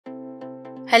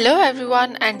Hello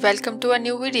everyone and welcome to a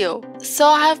new video. So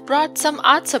I have brought some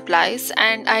art supplies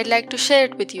and I'd like to share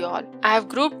it with you all. I have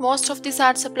grouped most of these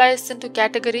art supplies into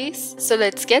categories, so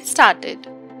let's get started.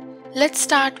 Let's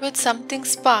start with something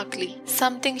sparkly,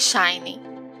 something shiny.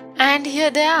 And here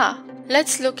they are.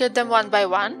 Let's look at them one by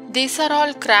one. These are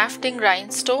all crafting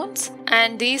rhinestones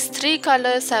and these three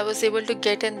colors I was able to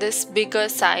get in this bigger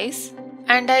size.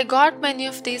 And I got many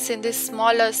of these in this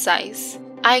smaller size.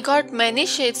 I got many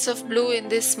shades of blue in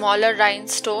these smaller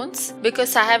rhinestones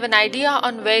because I have an idea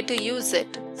on where to use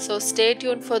it. So stay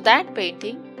tuned for that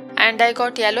painting. And I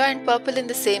got yellow and purple in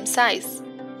the same size.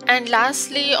 And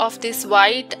lastly, of these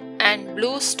white and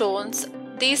blue stones,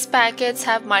 these packets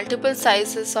have multiple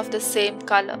sizes of the same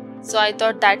color. So I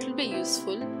thought that will be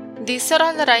useful. These are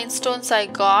all the rhinestones I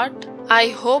got. I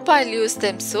hope I'll use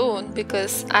them soon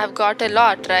because I've got a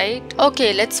lot, right?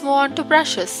 Okay, let's move on to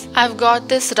brushes. I've got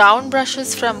this round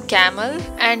brushes from Camel,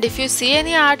 and if you see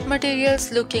any art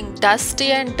materials looking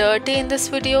dusty and dirty in this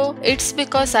video, it's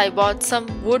because I bought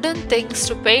some wooden things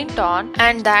to paint on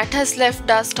and that has left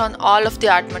dust on all of the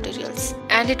art materials.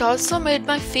 And it also made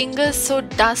my fingers so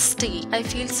dusty. I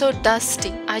feel so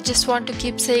dusty. I just want to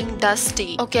keep saying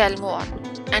dusty. Okay, I'll move on.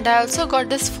 And I also got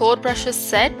this 4 brushes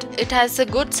set. It has a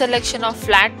good selection of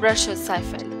flat brushes, I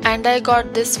felt. And I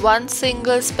got this one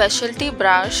single specialty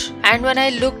brush. And when I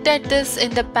looked at this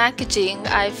in the packaging,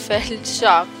 I felt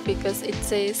shocked because it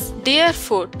says deer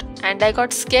foot. And I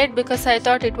got scared because I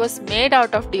thought it was made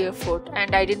out of deer foot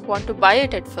and I didn't want to buy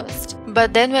it at first.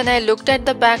 But then when I looked at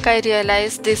the back, I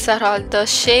realized these are all the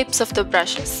shapes of the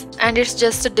brushes. And it's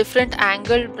just a different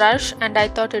angled brush and I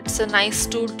thought it's a nice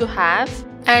tool to have.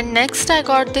 And next I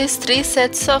got these 3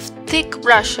 sets of thick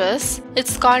brushes.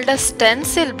 It's called a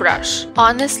stencil brush.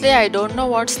 Honestly, I don't know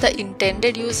what's the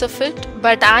intended use of it,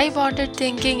 but I bought it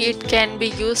thinking it can be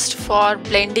used for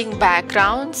blending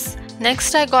backgrounds.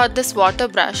 Next I got this water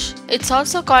brush. It's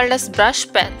also called as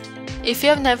brush pen. If you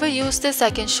have never used this, I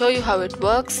can show you how it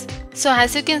works. So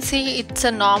as you can see, it's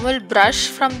a normal brush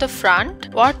from the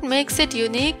front. What makes it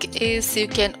unique is you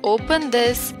can open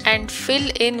this and fill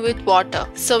in with water.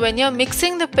 So when you're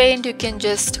mixing the paint, you can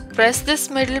just press this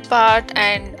middle part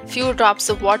and few drops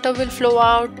of water will flow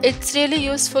out. It's really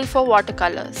useful for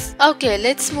watercolors. Okay,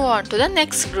 let's move on to the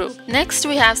next group. Next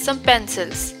we have some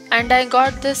pencils. And I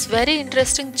got this very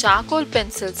interesting charcoal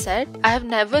pencil set. I have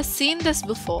never seen this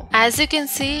before. As you can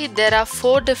see, there are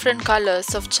 4 different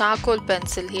colors of charcoal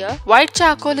pencil here. White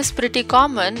charcoal is pretty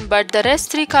common, but the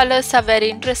rest 3 colors are very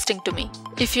interesting to me.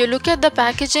 If you look at the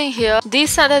packaging here,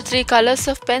 these are the 3 colors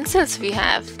of pencils we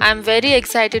have. I'm very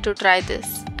excited to try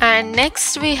this. And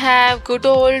next we have good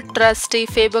old trusty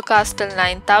Faber-Castell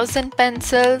 9000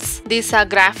 pencils. These are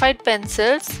graphite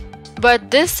pencils.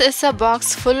 But this is a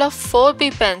box full of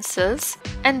 4B pencils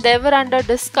and they were under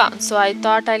discount, so I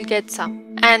thought I'll get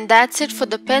some. And that's it for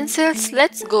the pencils.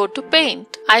 Let's go to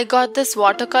paint. I got this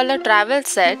watercolor travel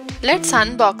set. Let's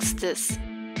unbox this.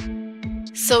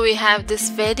 So we have this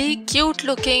very cute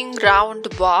looking round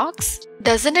box.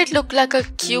 Doesn't it look like a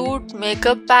cute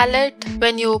makeup palette?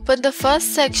 When you open the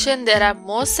first section, there are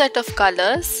more set of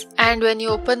colors, and when you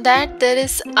open that, there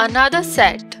is another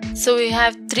set. So we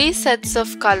have 3 sets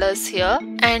of colors here,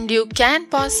 and you can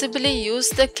possibly use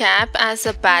the cap as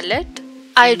a palette.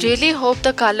 I really hope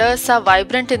the colors are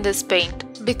vibrant in this paint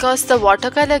because the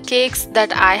watercolor cakes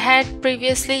that I had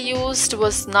previously used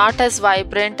was not as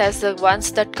vibrant as the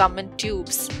ones that come in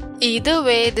tubes. Either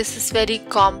way, this is very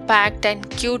compact and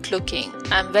cute looking.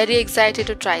 I'm very excited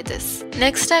to try this.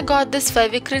 Next I got this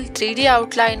Fevicryl 3D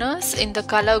outliners in the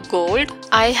color gold.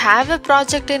 I have a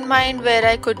project in mind where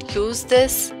I could use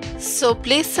this. So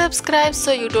please subscribe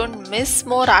so you don't miss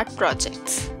more art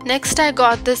projects. Next I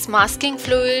got this masking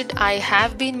fluid. I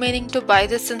have been meaning to buy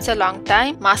this since a long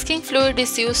time. Masking fluid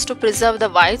is used to preserve the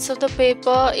whites of the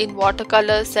paper in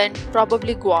watercolors and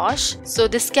probably gouache. So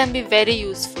this can be very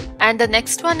useful. And the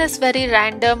next one is very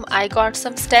random. I got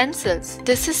some stencils.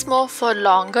 This is more for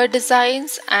longer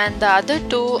designs and the other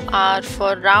 2 are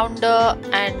for rounder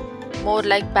and more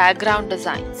like background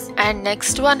designs. And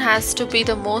next one has to be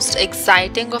the most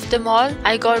exciting of them all.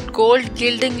 I got gold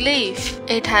gilding leaf.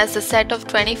 It has a set of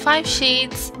 25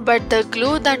 sheets, but the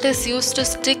glue that is used to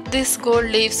stick these gold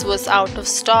leaves was out of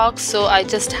stock, so I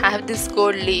just have these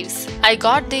gold leaves. I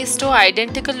got these 2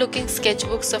 identical looking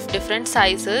sketchbooks of different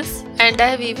sizes, and I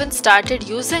have even started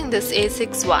using this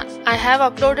A6 one. I have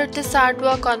uploaded this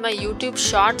artwork on my YouTube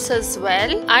shorts as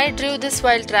well. I drew this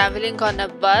while traveling on a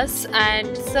bus and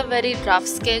it's a very rough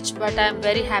sketch, but I am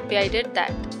very happy I did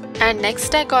that. And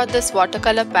next I got this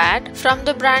watercolor pad from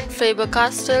the brand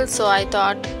Faber-Castell, so I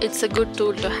thought it's a good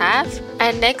tool to have.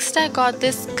 And next I got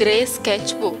this grey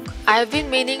sketchbook. I have been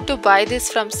meaning to buy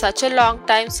this from such a long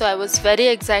time, so I was very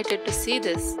excited to see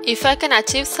this. If I can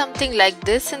achieve something like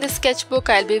this in the sketchbook,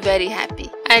 I'll be very happy.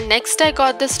 And next I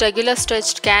got this regular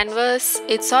stretched canvas.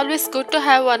 It's always good to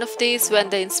have one of these when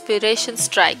the inspiration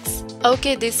strikes.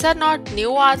 Okay, these are not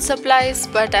new art supplies,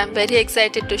 but I'm very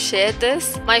excited to share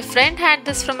this. My friend had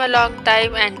this from a long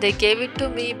time and they gave it to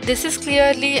me. This is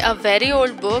clearly a very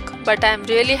old book, but I'm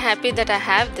really happy that I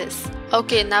have this.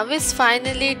 Okay, now is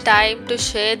finally time to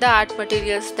share the art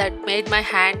materials that made my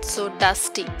hands so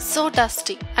dusty.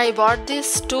 I bought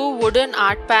these two wooden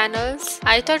art panels.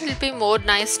 I thought it'll be more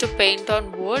nice to paint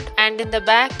on wood, and in the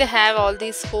back they have all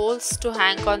these holes to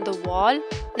hang on the wall.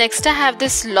 Next I have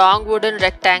this long wooden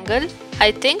rectangle.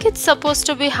 I think it's supposed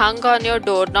to be hung on your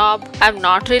doorknob. I'm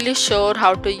not really sure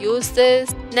how to use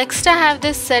this. Next I have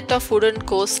this set of wooden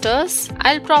coasters.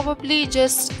 I'll probably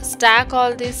just stack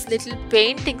all these little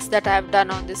paintings that I've done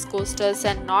on these coasters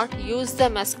and not use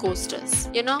them as coasters,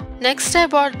 you know. Next I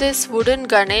bought this wooden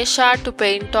Ganesha to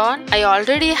paint on. I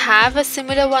already have a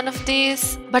similar one of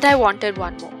these, but I wanted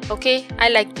one more. Okay, I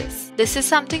like this. This is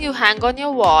something you hang on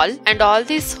your wall, and all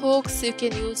these hooks you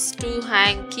can use to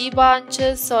hang key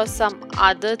bunches or some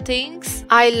other things.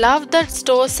 I love that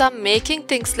stores are making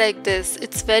things like this.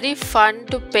 It's very fun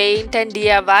to paint and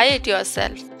DIY it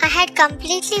yourself. I had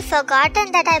completely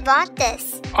forgotten that I bought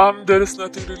this. There is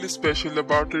nothing really special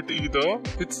about it either.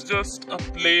 It's just a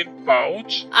plain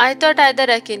pouch. I thought either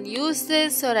I can use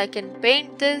this or I can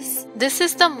paint this. This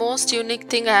is the most unique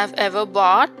thing I have ever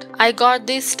bought. I got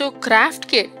these two craft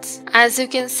kits. As you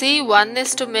can see, one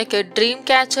is to make a dream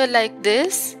catcher like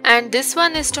this, and this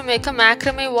one is to make a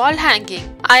macrame wall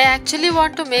hanging. I actually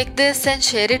want to make this and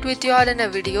share it with you all in a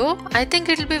video. I think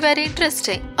it'll be very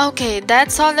interesting. Okay,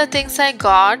 that's all the things I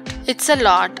got. It's a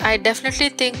lot. I definitely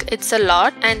think it's a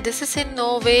lot, and this is in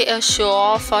no way a show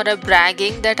off or a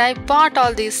bragging that I bought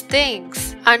all these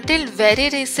things. Until very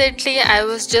recently, I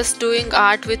was just doing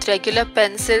art with regular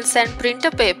pencils and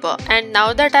printer paper, and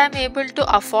now that I'm able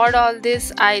to afford all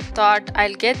this, I thought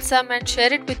I'll get some and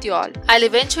share it with you all. I'll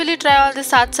eventually try all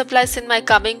these art supplies in my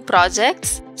coming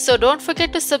projects, so don't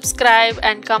forget to subscribe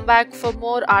and come back for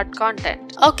more art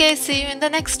content. Okay, see you in the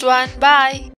next one. Bye!